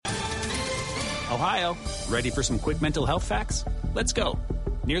Ohio, ready for some quick mental health facts? Let's go.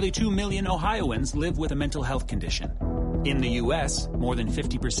 Nearly 2 million Ohioans live with a mental health condition. In the U.S., more than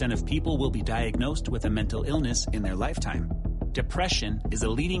 50% of people will be diagnosed with a mental illness in their lifetime. Depression is a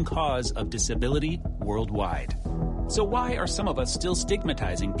leading cause of disability worldwide. So why are some of us still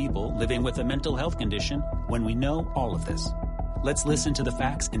stigmatizing people living with a mental health condition when we know all of this? Let's listen to the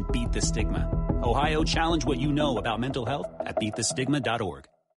facts and beat the stigma. Ohio, challenge what you know about mental health at beatthestigma.org.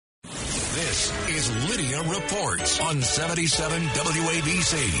 This is Lidia Reports on 77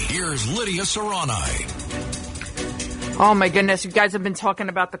 WABC. Here's Lydia Serrani. Oh, my goodness. You guys have been talking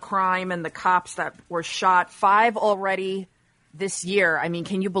about the crime and the cops that were shot. 5 already this year. I mean,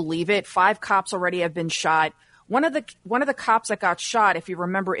 can you believe it? 5 cops already have been shot. One of the cops that got shot, if you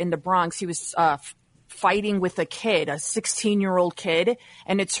remember, in the Bronx, he was fighting with a kid, a 16-year-old kid.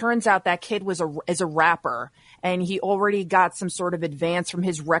 And it turns out that kid is a rapper. And he already got some sort of advance from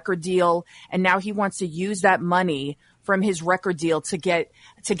his record deal. And now he wants to use that money from his record deal to get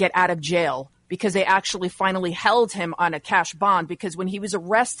out of jail, because they actually finally held him on a cash bond, because when he was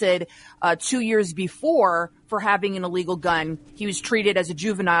arrested 2 years before for having an illegal gun, he was treated as a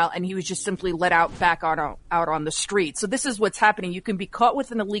juvenile and he was just simply let out on the street. So this is what's happening. You can be caught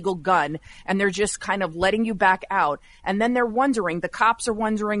with an illegal gun and they're just kind of letting you back out. And then they're wondering, the cops are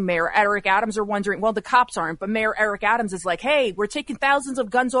wondering, Mayor Eric Adams are wondering, well, the cops aren't, but Mayor Eric Adams is like, hey, we're taking thousands of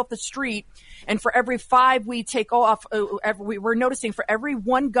guns off the street. And for every 5 we take off, we're noticing for every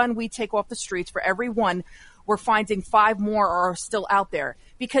 1 gun we take off the streets, for every one, we're finding 5 more are still out there,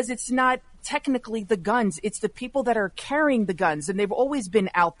 because it's not technically the guns. It's the people that are carrying the guns, and they've always been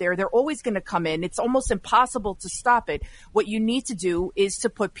out there. They're always going to come in. It's almost impossible to stop it. What you need to do is to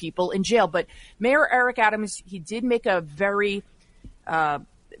put people in jail. But Mayor Eric Adams, he did make a very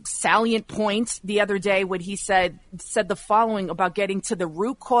salient point the other day when he said the following about getting to the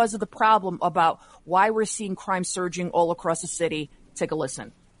root cause of the problem, about why we're seeing crime surging all across the city. Take a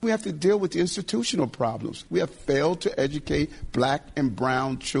listen. We have to deal with the institutional problems. We have failed to educate black and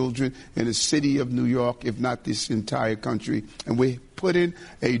brown children in the city of New York, if not this entire country. And we put in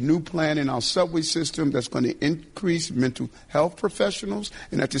a new plan in our subway system that's going to increase mental health professionals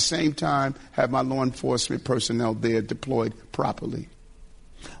and at the same time have my law enforcement personnel there deployed properly.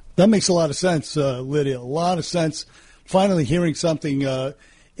 That makes a lot of sense, Lydia, a lot of sense. Finally hearing something,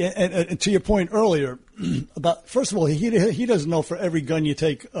 and to your point earlier, about, first of all, he doesn't know for every gun you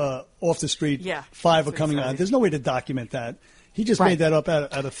take off the street, 5 are coming on. There's no way to document that. He just made that up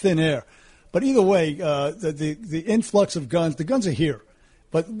out of thin air. But either way, the influx of guns, the guns are here.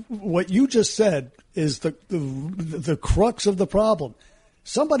 But what you just said is the crux of the problem.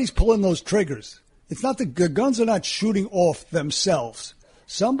 Somebody's pulling those triggers. It's not the guns are not shooting off themselves.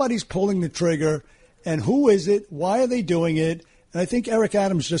 Somebody's pulling the trigger, and who is it? Why are they doing it? And I think Eric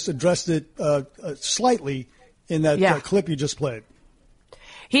Adams just addressed it slightly in that clip you just played.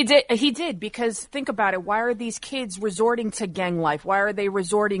 He did, because think about it. Why are these kids resorting to gang life? Why are they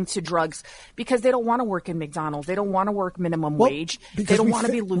resorting to drugs? Because they don't want to work in McDonald's. They don't want to work minimum wage. They don't want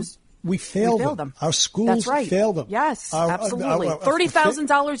to be loose. We failed them. Our schools failed them. Yes, absolutely.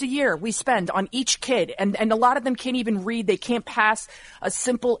 $30,000 a year we spend on each kid. And a lot of them can't even read. They can't pass a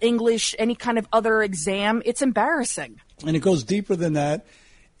simple English, any kind of other exam. It's embarrassing. And it goes deeper than that.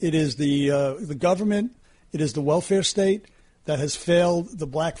 It is the government. It is the welfare state that has failed the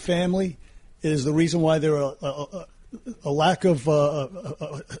black family. It is the reason why there are a lack of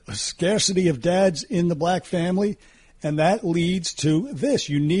a scarcity of dads in the black family. And that leads to this.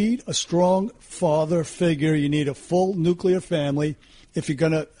 You need a strong father figure. You need a full nuclear family if you're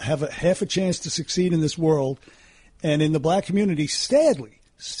going to have half a chance to succeed in this world. And in the black community, sadly,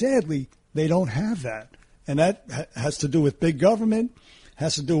 they don't have that. And that has to do with big government,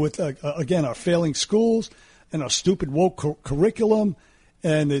 has to do with, again, our failing schools and our stupid woke curriculum.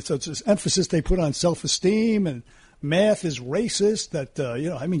 And it's this emphasis they put on self-esteem, and math is racist.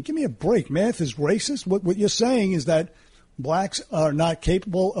 Give me a break. Math is racist. What you're saying is that blacks are not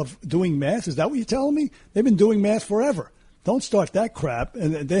capable of doing math. Is that what you're telling me? They've been doing math forever. Don't start that crap,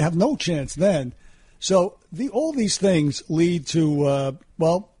 and they have no chance then. So all these things lead to,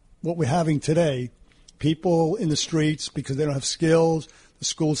 what we're having today. People in the streets because they don't have skills. The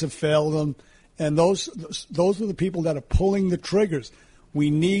schools have failed them. And those are the people that are pulling the triggers.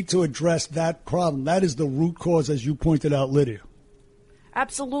 We need to address that problem. That is the root cause, as you pointed out, Lydia.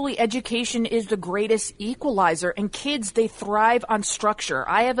 Absolutely. Education is the greatest equalizer, and kids, they thrive on structure.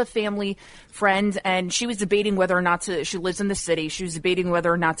 I have a family friend, and she was debating whether or not to, she lives in the city, she was debating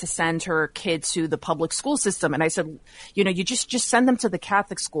whether or not to send her kid to the public school system. And I said, you just send them to the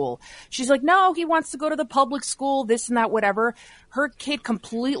Catholic school. She's like, no, he wants to go to the public school, this and that, whatever. Her kid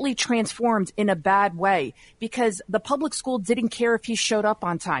completely transformed in a bad way because the public school didn't care if he showed up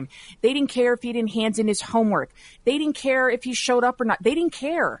on time. They didn't care if he didn't hand in his homework. They didn't care if he showed up or not. They didn't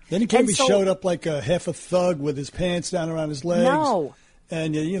care. They didn't care if he showed up like a half a thug with his pants down around his legs. No.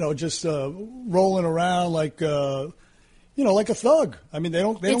 And, just rolling around like like a thug. I mean, they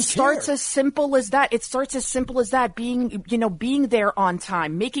don't care. It starts as simple as that. It starts as simple as that. Being there on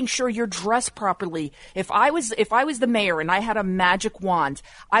time, making sure you're dressed properly. If I was the mayor and I had a magic wand,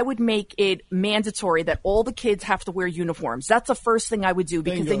 I would make it mandatory that all the kids have to wear uniforms. That's the first thing I would do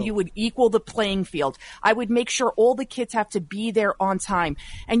because then you would equal the playing field. I would make sure all the kids have to be there on time.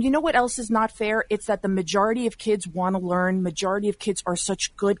 And you know what else is not fair? It's that the majority of kids want to learn. Majority of kids are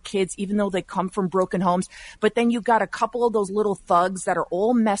such good kids, even though they come from broken homes. But then you've got a couple of those little thugs that are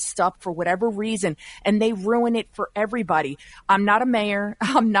all messed up for whatever reason, and they ruin it for everybody. I'm not a mayor.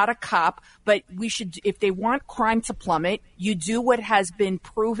 I'm not a cop, but we should, if they want crime to plummet, you do what has been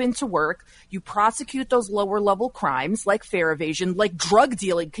proven to work. You prosecute those lower level crimes like fare evasion, like drug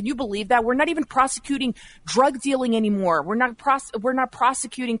dealing. Can you believe that? We're not even prosecuting drug dealing anymore. We're not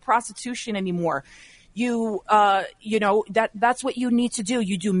prosecuting prostitution anymore. That's what you need to do.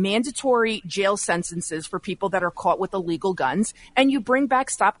 You do mandatory jail sentences for people that are caught with illegal guns, and you bring back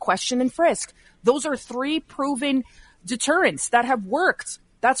stop, question, and frisk. Those are 3 proven deterrents that have worked.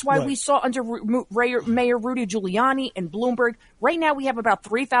 That's why we saw under Mayor Rudy Giuliani and Bloomberg. Right now we have about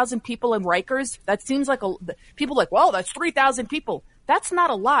 3,000 people in Rikers. That seems like people are like, well, that's 3,000 people. That's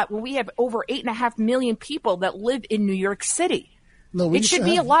not a lot when we have over 8.5 million people that live in New York City. No, it should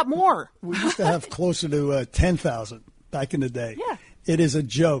be a lot more. We used to have closer to 10,000 back in the day. Yeah. It is a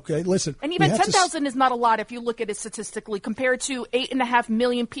joke. Listen, and even 10,000 is not a lot if you look at it statistically compared to 8.5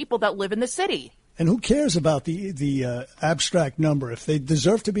 million people that live in the city. And who cares about the abstract number? If they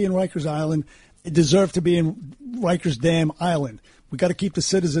deserve to be in Rikers Island, they deserve to be in Rikers Dam Island. We got to keep the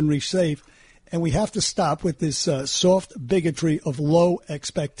citizenry safe, and we have to stop with this soft bigotry of low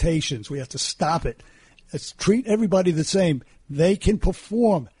expectations. We have to stop it. Let's treat everybody the same. They can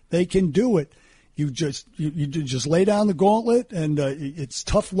perform. They can do it. You just lay down the gauntlet, and it's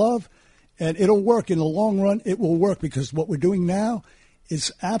tough love, and it'll work. In the long run, it will work because what we're doing now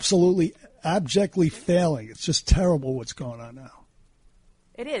is absolutely abjectly failing. It's just terrible what's going on now.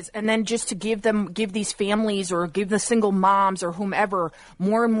 It is. And then just to give these families or give the single moms or whomever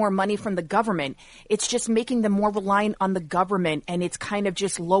more and more money from the government, it's just making them more reliant on the government. And it's kind of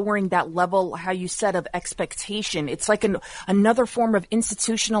just lowering that level, how you said, of expectation. It's like another form of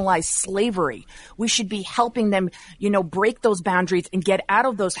institutionalized slavery. We should be helping them, break those boundaries and get out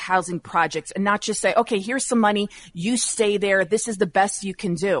of those housing projects and not just say, okay, here's some money. You stay there. This is the best you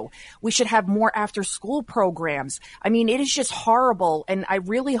can do. We should have more after school programs. I mean, it is just horrible. And I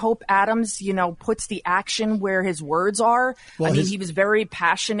really hope Adams, puts the action where his words are. Well, he was very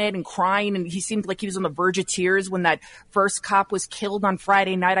passionate and crying, and he seemed like he was on the verge of tears when that first cop was killed on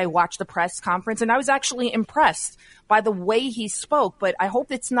Friday night. I watched the press conference, and I was actually impressed by the way he spoke, but I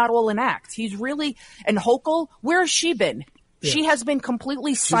hope it's not all an act. He's really, and Hochul, where has she been? Yeah. She has been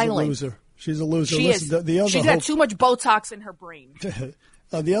completely silent. She's a loser. She is. She's got too much Botox in her brain.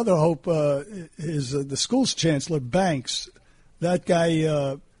 The other hope is the school's chancellor, Banks. That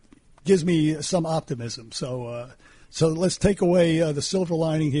guy gives me some optimism. So let's take away the silver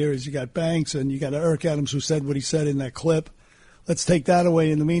lining here is you got Banks and you got Eric Adams who said what he said in that clip. Let's take that away.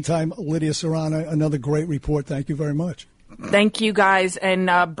 In the meantime, Lidia Serrano, another great report. Thank you very much. Thank you, guys. And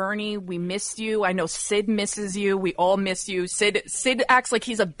Bernie, we missed you. I know Sid misses you. We all miss you. Sid acts like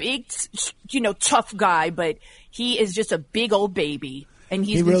he's a big, tough guy, but he is just a big old baby. And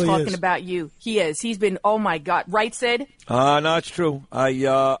he's been really talking about you. He is. He's been, oh, my God. Right, Sid? No, it's true.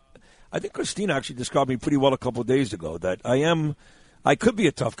 I think Christina actually described me pretty well a couple of days ago, that I could be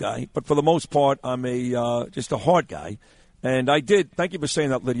a tough guy, but for the most part, I'm just a hard guy. And I did, thank you for saying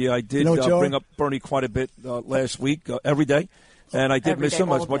that, Lydia, I did bring up Bernie quite a bit last week, every day. And I did miss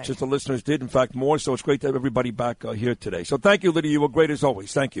him as much as the listeners did. In fact, more. So it's great to have everybody back here today. So thank you, Lydia. You were great as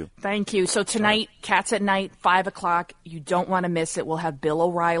always. Thank you. Thank you. So tonight, Cats at Night, 5 o'clock. You don't want to miss it. We'll have Bill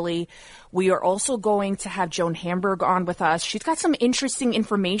O'Reilly. We are also going to have Joan Hamburg on with us. She's got some interesting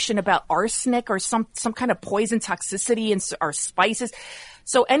information about arsenic or some kind of poison toxicity in our spices.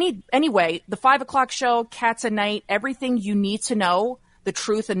 So anyway, the 5 o'clock show, Cats at Night, everything you need to know The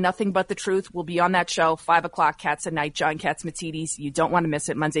Truth and Nothing But the Truth will be on that show, 5 o'clock, Cats at Night, John Catsimatidis. You don't want to miss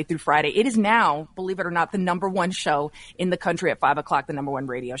it, Monday through Friday. It is now, believe it or not, the number one show in the country at 5 o'clock, the number one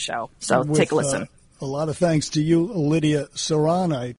radio show. So take a listen. A lot of thanks to you, Lidia Reports.